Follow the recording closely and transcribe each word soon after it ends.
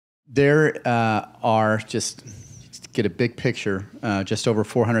There are just to get a big picture, just over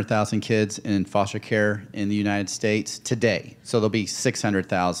 400,000 kids in foster care in the United States today. So there'll be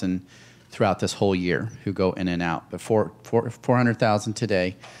 600,000 throughout this whole year who go in and out, but 400,000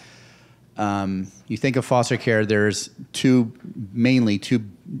 today. You think of foster care, there's mainly two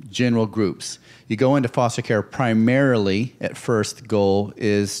general groups. You go into foster care primarily, at first, the goal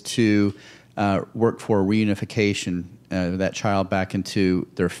is to work for reunification, that child back into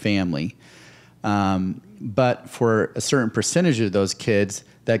their family. But for a certain percentage of those kids,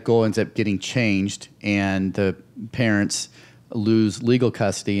 that goal ends up getting changed, and the parents lose legal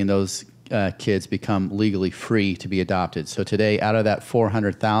custody, and those kids become legally free to be adopted. So today, out of that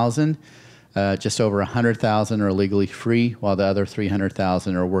 400,000, just over 100,000 are legally free, while the other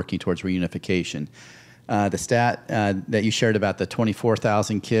 300,000 are working towards reunification. The stat that you shared about the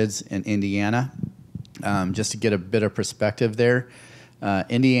 24,000 kids in Indiana, just to get a bit of perspective there,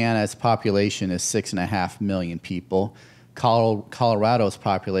 Indiana's population is 6.5 million people. Colorado's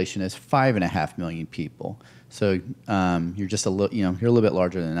population is 5.5 million people. So you're just you're a little bit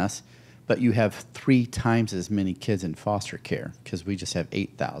larger than us, but you have 3 times as many kids in foster care because we just have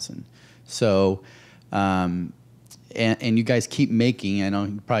 8,000. So, and you guys keep making, I know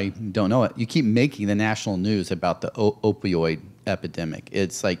you probably don't know it, you keep making the national news about the opioid epidemic.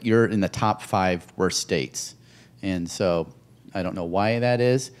 It's like you're in the top 5 worst states. And so I don't know why that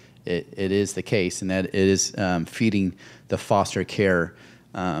is. It is the case, and that it is feeding the foster care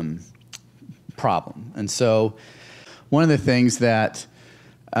problem. And so one of the things that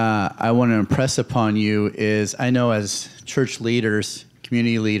I want to impress upon you is, I know as church leaders,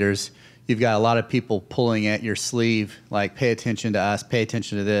 community leaders, you've got a lot of people pulling at your sleeve, like, pay attention to us, pay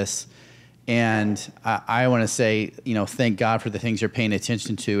attention to this. And I want to say, thank God for the things you're paying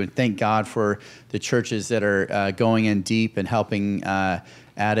attention to, and thank God for the churches that are going in deep and helping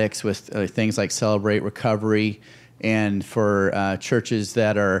addicts with things like Celebrate Recovery, and for churches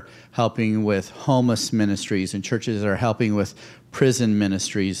that are helping with homeless ministries, and churches that are helping with prison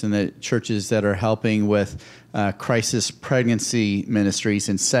ministries, and the churches that are helping with crisis pregnancy ministries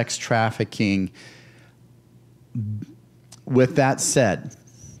and sex trafficking. With that said,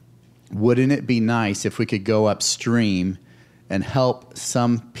 wouldn't it be nice if we could go upstream and help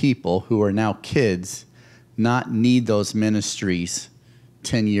some people who are now kids not need those ministries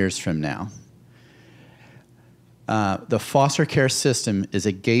 10 years from now? The foster care system is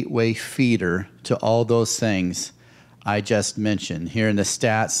a gateway feeder to all those things I just mentioned. Here in the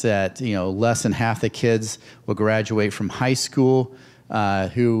stats that less than half the kids will graduate from high school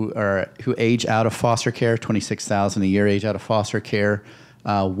who age out of foster care. 26,000 a year age out of foster care.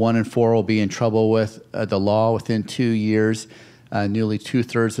 1 in 4 will be in trouble with the law within 2 years. Nearly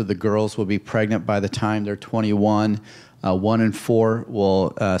 2/3 of the girls will be pregnant by the time they're 21. 1 in 4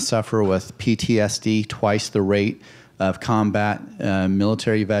 will suffer with PTSD, twice the rate of combat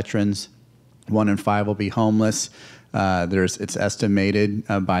military veterans. 1 in 5 will be homeless. It's estimated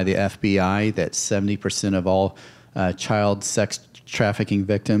by the FBI that 70% of all child sex trafficking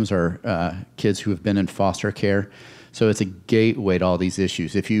victims are kids who have been in foster care. So it's a gateway to all these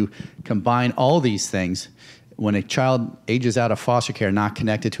issues. If you combine all these things, when a child ages out of foster care, not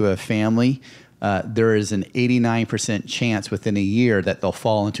connected to a family, there is an 89% chance within a year that they'll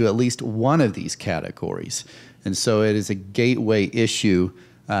fall into at least one of these categories. And so it is a gateway issue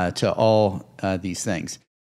to all these things.